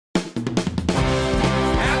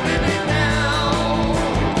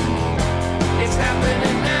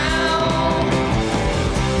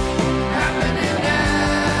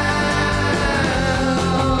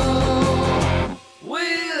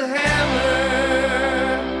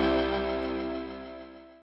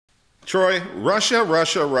Troy, Russia,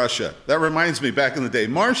 Russia, Russia. That reminds me back in the day.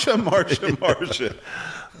 Marcia, Marcia, Marcia.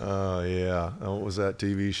 Oh, yeah. What was that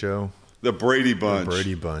TV show? The Brady Bunch. The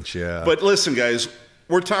Brady Bunch, yeah. But listen, guys,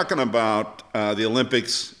 we're talking about the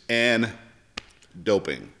Olympics and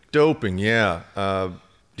doping. Doping, yeah. Do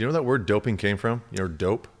you know where that word doping came from? You know,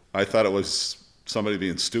 dope? I thought it was somebody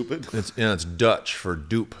being stupid. It's Dutch for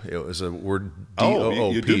dupe. It was a word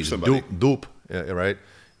D-O-O-P. You dupe somebody. Dupe, right?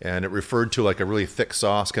 And it referred to like a really thick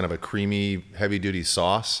sauce, kind of a creamy, heavy-duty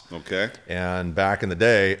sauce. Okay. And back in the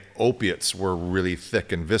day, opiates were really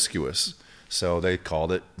thick and viscous, so they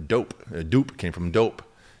called it dope. Dupe came from dope,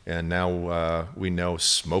 and now we know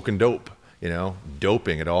smoking dope. You know,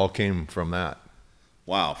 doping. It all came from that.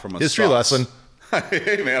 Wow, from a history sauce. lesson.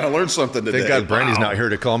 Hey man, I learned something today. Thank God Brandy's not here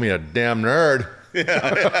to call me a damn nerd.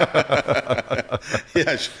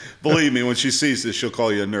 Yeah, believe me, when she sees this, she'll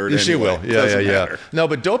call you a nerd. She anyway. will. Yeah. No,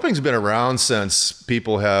 but doping's been around since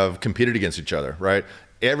people have competed against each other, right?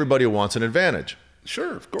 Everybody wants an advantage.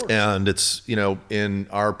 Sure, of course. And it's, in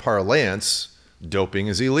our parlance, doping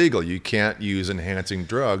is illegal. You can't use enhancing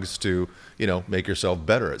drugs to, make yourself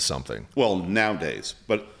better at something. Well, nowadays,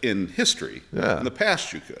 but in history, in the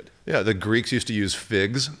past you could. Yeah, the Greeks used to use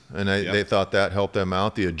figs, and they thought that helped them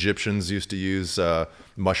out. The Egyptians used to use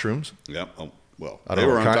mushrooms. Yeah. Oh, well, I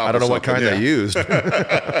don't know what kind they used. You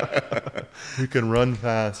can run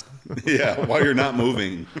fast. Yeah, while you're not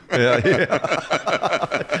moving. Yeah.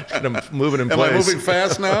 I'm moving in place. Am I moving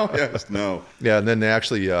fast now? Yes. No. Yeah, and then they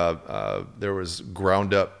actually there was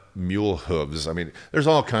ground up mule hooves. I mean, there's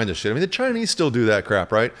all kinds of shit. I mean, the Chinese still do that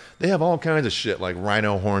crap, right? They have all kinds of shit like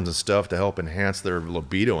rhino horns and stuff to help enhance their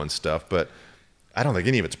libido and stuff, but I don't think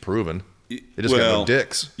any of it's proven. They just got no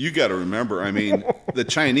dicks. You got to remember, I mean, the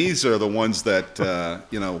Chinese are the ones that,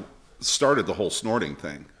 started the whole snorting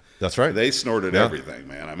thing. That's right. They snorted everything,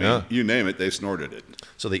 man. I mean, you name it, they snorted it.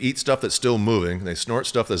 So they eat stuff that's still moving. They snort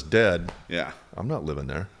stuff that's dead. Yeah. I'm not living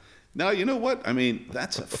there. Now, you know what? I mean,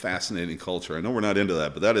 that's a fascinating culture. I know we're not into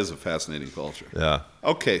that, but that is a fascinating culture. Yeah.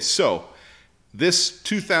 Okay, so this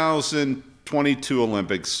 2022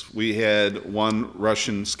 Olympics, we had one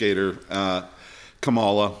Russian skater,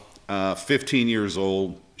 Kamala, 15 years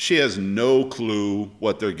old. She has no clue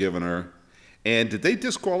what they're giving her. And did they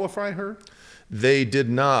disqualify her? They did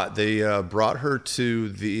not. They brought her to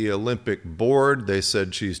the Olympic board. They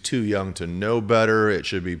said she's too young to know better. It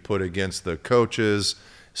should be put against the coaches.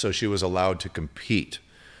 So she was allowed to compete.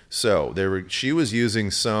 So she was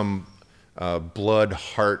using some blood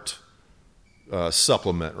heart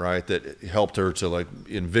supplement, right, that helped her to like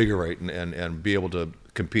invigorate and be able to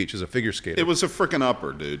compete. She's a figure skater. It was a freaking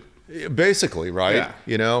upper, dude. Basically, right?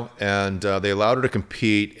 Yeah. And they allowed her to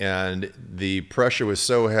compete, and the pressure was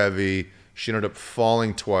so heavy, she ended up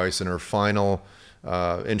falling twice in her final.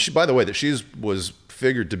 And she, by the way, that she was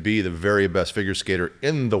figured to be the very best figure skater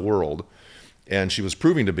in the world. And she was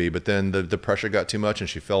proving to be, but then the pressure got too much, and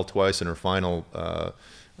she fell twice in her final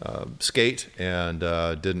skate and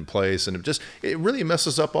didn't place. And it really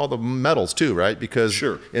messes up all the medals too, right? Because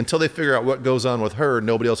until they figure out what goes on with her,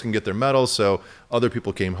 nobody else can get their medals. So other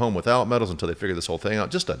people came home without medals until they figured this whole thing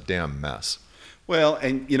out. Just a damn mess. Well,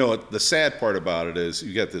 and the sad part about it is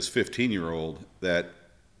you got this 15-year-old that,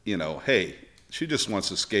 hey, she just wants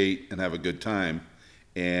to skate and have a good time,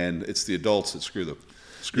 and it's the adults that screw the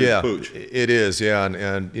pooch. It is, yeah.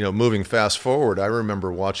 And moving fast forward, I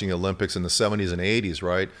remember watching Olympics in the 70s and 80s,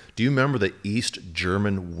 right? Do you remember the East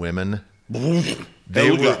German women?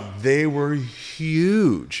 They were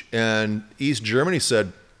huge. And East Germany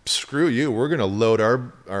said, screw you, we're going to load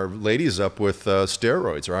our ladies up with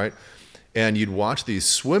steroids, right? And you'd watch these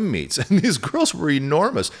swim meets, and these girls were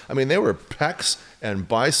enormous. I mean, they were pecs and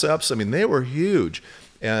biceps. I mean, they were huge.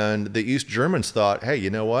 And the East Germans thought, hey, you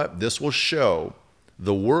know what? This will show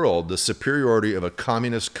the world the superiority of a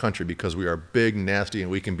communist country because we are big, nasty, and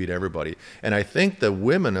we can beat everybody. And I think the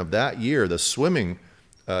women of that year, the swimming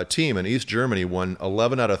team in East Germany, won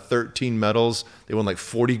 11 out of 13 medals. They won like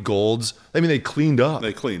 40 golds. I mean, they cleaned up.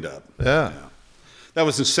 Yeah. That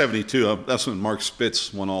was in 72. That's when Mark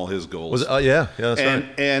Spitz won all his golds. Was it? Yeah, that's right.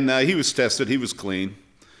 And he was tested. He was clean.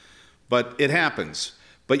 But it happens.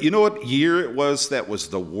 But you know what year it was that was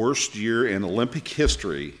the worst year in Olympic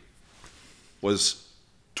history? Was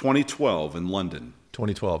 2012 in London.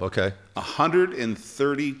 2012, okay.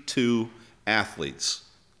 132 athletes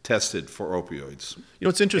tested for opioids. You know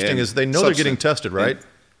what's interesting is they know they're getting tested, right?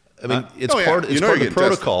 I mean, it's part of the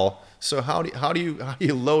protocol. Tested. So how do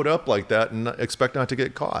you load up like that and expect not to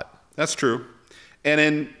get caught? That's true. And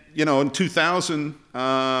in 2000,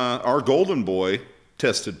 our golden boy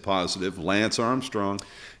tested positive, Lance Armstrong.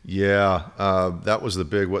 Yeah, that was the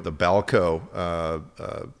big the Balco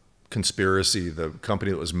conspiracy. The company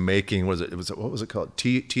that was making what was it called?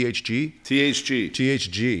 THG.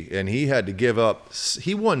 THG. And he had to give up.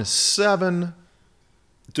 He won 7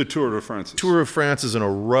 to Tour de France. Tour of France's in a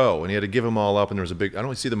row, and he had to give them all up. And there was a big. I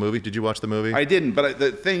don't see the movie. Did you watch the movie? I didn't, but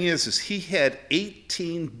the thing is he had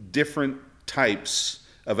 18 different types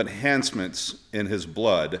of enhancements in his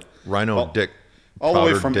blood. Rhino dick. All the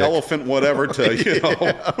way from dick. Elephant whatever to,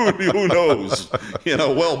 who knows,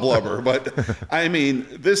 well blubber. But, I mean,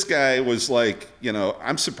 this guy was like,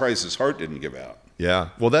 I'm surprised his heart didn't give out. Yeah.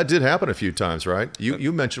 Well, that did happen a few times, right?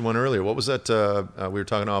 You mentioned one earlier. What was that? We were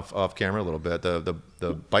talking off camera a little bit. The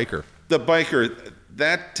biker. The biker,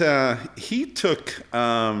 that he took,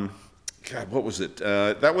 God, what was it?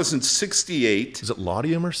 That was in 68. Is it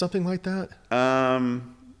laudium or something like that?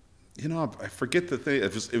 I forget the thing.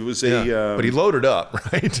 It was but he loaded up,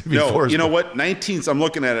 right? No, you know what? I'm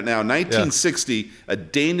looking at it now. 1960, a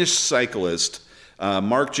Danish cyclist,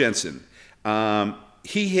 Mark Jensen.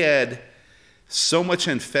 He had so much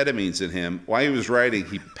amphetamines in him. While he was riding,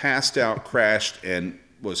 he passed out, crashed, and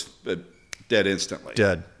was dead instantly.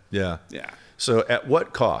 Dead. Yeah. Yeah. So at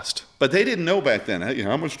what cost? But they didn't know back then.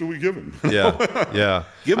 How much do we give him? Yeah.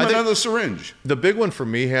 Give him another syringe. The big one for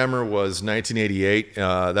me, Hammer, was 1988.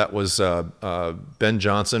 That was Ben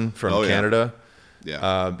Johnson from Canada.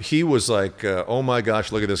 Yeah. He was like, oh my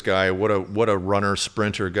gosh, look at this guy. What a runner,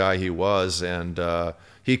 sprinter guy he was. And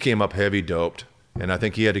he came up heavy doped. And I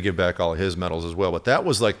think he had to give back all of his medals as well. But that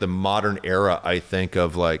was like the modern era, I think,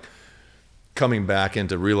 of like coming back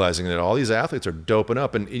into realizing that all these athletes are doping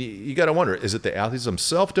up. And you got to wonder, is it the athletes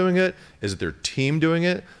themselves doing it? Is it their team doing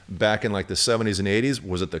it? Back in like the 70s and 80s,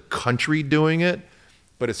 was it the country doing it?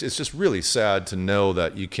 But it's just really sad to know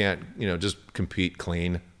that you can't, just compete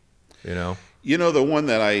clean, The one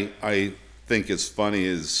that I think is funny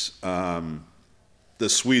is the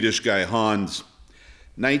Swedish guy, Hans.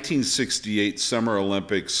 1968 Summer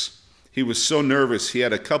Olympics. He was so nervous he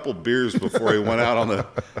had a couple beers before he went out on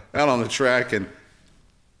the track, and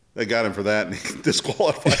they got him for that, and he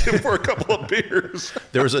disqualified him for a couple of beers.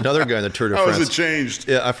 There was another guy in the Tour de France. How was it changed?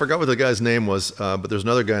 Yeah, I forgot what the guy's name was, but there's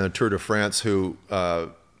another guy in the Tour de France who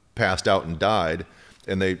passed out and died,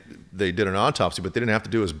 and they did an autopsy, but they didn't have to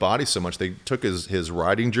do his body so much. They took his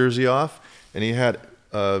riding jersey off, and he had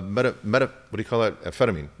what do you call that?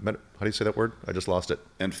 Amphetamine. How do you say that word? I just lost it.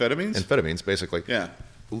 Amphetamines? Amphetamines, basically. Yeah.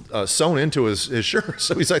 Sewn into his shirt.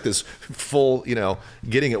 So he's like this full,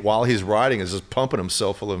 getting it while he's riding is just pumping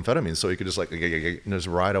himself full of amphetamines so he could just just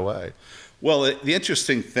ride away. Well, the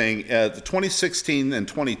interesting thing, the 2016 and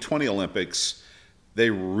 2020 Olympics, they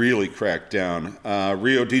really cracked down.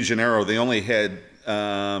 Rio de Janeiro, they only had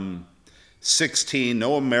 16,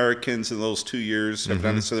 no Americans in those 2 years have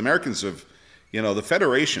done it. So the Americans have, the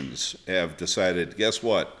federations have decided, guess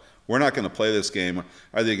what? We're not going to play this game.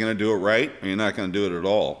 Are they going to do it right, or you're not going to do it at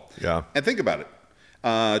all? Yeah. And think about it.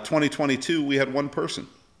 2022, we had one person.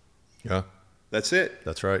 Yeah. That's it.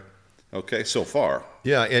 That's right. Okay, so far.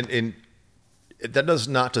 Yeah, and that does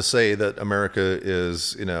not to say that America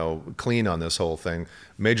is, clean on this whole thing.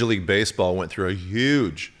 Major League Baseball went through a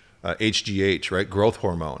huge HGH, right, growth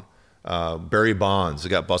hormone. Barry Bonds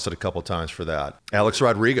got busted a couple times for that. Alex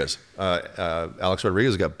Rodriguez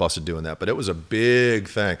got busted doing that, but it was a big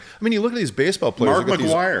thing. I mean, you look at these baseball players. Mark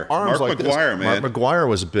McGwire. Man. Mark McGwire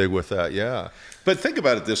was big with that, yeah. But think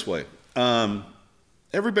about it this way.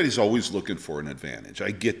 Everybody's always looking for an advantage. I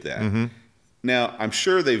get that. Mm-hmm. Now, I'm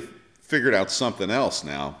sure they've figured out something else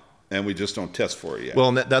now, and we just don't test for it yet. Well,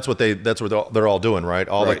 and that's what they're all doing, right?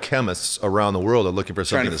 All the chemists around the world are looking for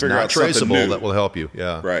something that's not traceable that will help you.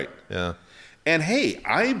 Yeah. Right. Yeah. And hey,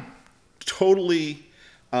 I totally,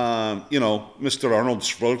 Mr. Arnold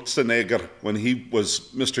Schwarzenegger, when he was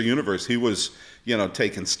Mr. Universe, he was,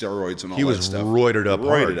 taking steroids and all that stuff. He was roided up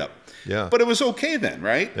hard. Roided up. Yeah. But it was okay then,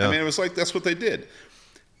 right? Yeah. I mean, it was like, that's what they did.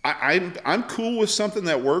 I'm cool with something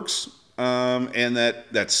that works and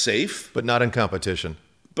that's safe. But not in competition.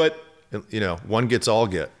 But, one gets all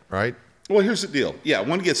get, right? Well, here's the deal. Yeah,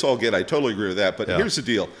 one gets all get. I totally agree with that. But here's the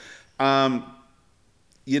deal.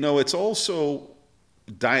 It's also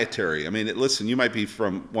dietary. I mean, listen, you might be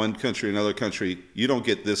from one country, another country. You don't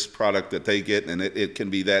get this product that they get, and it can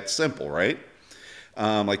be that simple, right?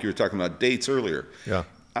 Like you were talking about dates earlier. Yeah.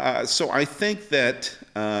 So I think that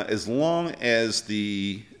as long as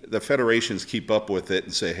the federations keep up with it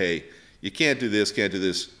and say, hey, you can't do this,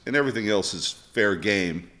 and everything else is fair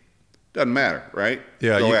game, doesn't matter, right?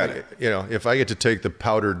 Yeah, Go at it. If I get to take the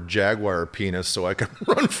powdered Jaguar penis so I can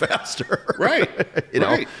run faster, right?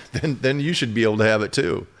 Right. Then you should be able to have it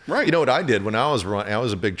too. Right. You know what I did when I was I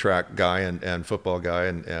was a big track guy and football guy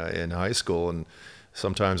in high school and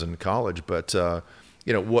sometimes in college, but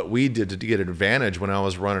what we did to get advantage when I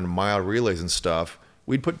was running mile relays and stuff,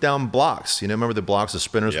 we'd put down blocks. Remember the blocks, the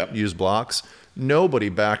sprinters used blocks? Nobody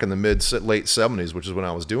back in the late 70s, which is when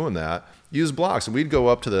I was doing that, used blocks. And we'd go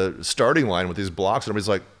up to the starting line with these blocks, and everybody's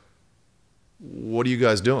like, what are you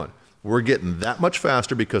guys doing? We're getting that much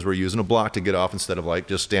faster because we're using a block to get off instead of like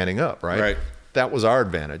just standing up, right? Right. That was our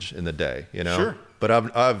advantage in the day, Sure. But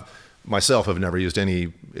I've myself have never used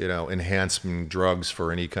any, enhancement drugs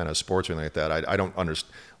for any kind of sports or anything like that. I don't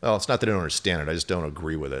understand. Well, it's not that I don't understand it. I just don't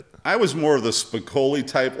agree with it. I was more of the Spicoli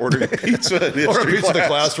type, ordering pizza in history Order pizza in the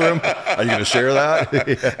classroom. Are you going to share that?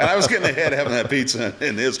 Yeah. And I was getting ahead having that pizza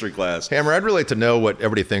in history class. Hammer, I'd really like to know what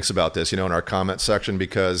everybody thinks about this, in our comment section,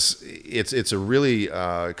 because it's a really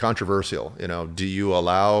controversial. Do you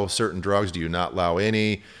allow certain drugs? Do you not allow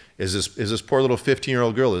any? Is this poor little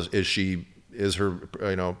 15-year-old girl? Is her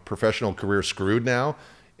professional career screwed now?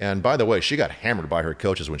 And by the way, she got hammered by her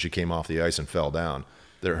coaches when she came off the ice and fell down.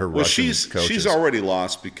 Her Russian coaches. She's already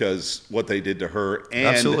lost because what they did to her, and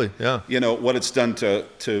absolutely, yeah. What it's done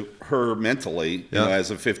to her mentally,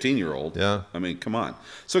 as a 15-year-old. Yeah. I mean, come on.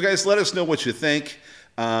 So guys, let us know what you think.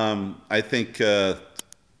 I think the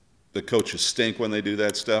coaches stink when they do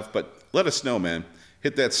that stuff, but let us know, man.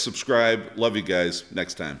 Hit that subscribe. Love you guys.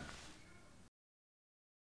 Next time.